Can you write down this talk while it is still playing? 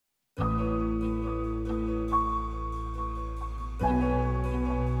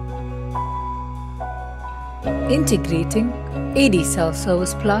Integrating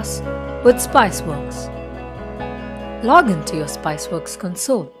ADSelfService Plus with Spiceworks. Log into your Spiceworks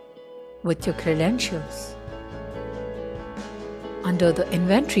console with your credentials. Under the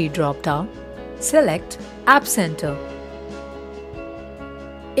Inventory drop-down, select App Center.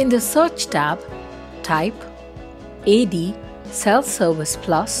 In the Search tab, type ADSelfService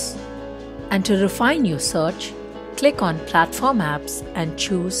Plus, and to refine your search, click on Platform Apps and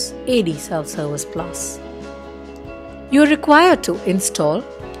choose ADSelfService Plus. You're required to install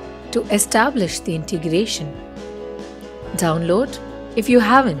to establish the integration. Download if you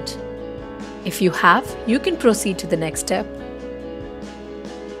haven't. If you have, you can proceed to the next step.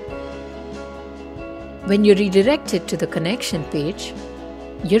 When you're redirected to the connection page,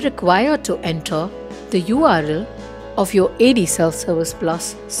 you're required to enter the URL of your ADSelfService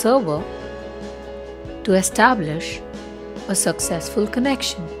Plus server to establish a successful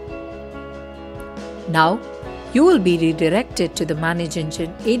connection. Now, you will be redirected to the Manage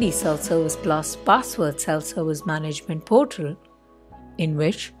Engine ADSelfService Plus Password Self-Service Management portal, in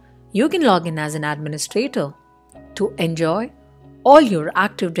which you can log in as an administrator to enjoy all your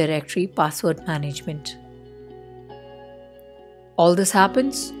Active Directory password management. All this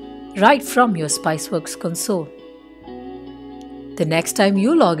happens right from your Spiceworks console. The next time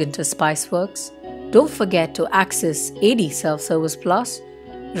you log into Spiceworks, don't forget to access ADSelfService Plus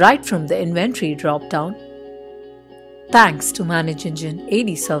right from the Inventory drop-down. Thanks to Manage Engine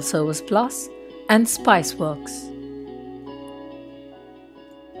ADSelfService Plus and Spiceworks.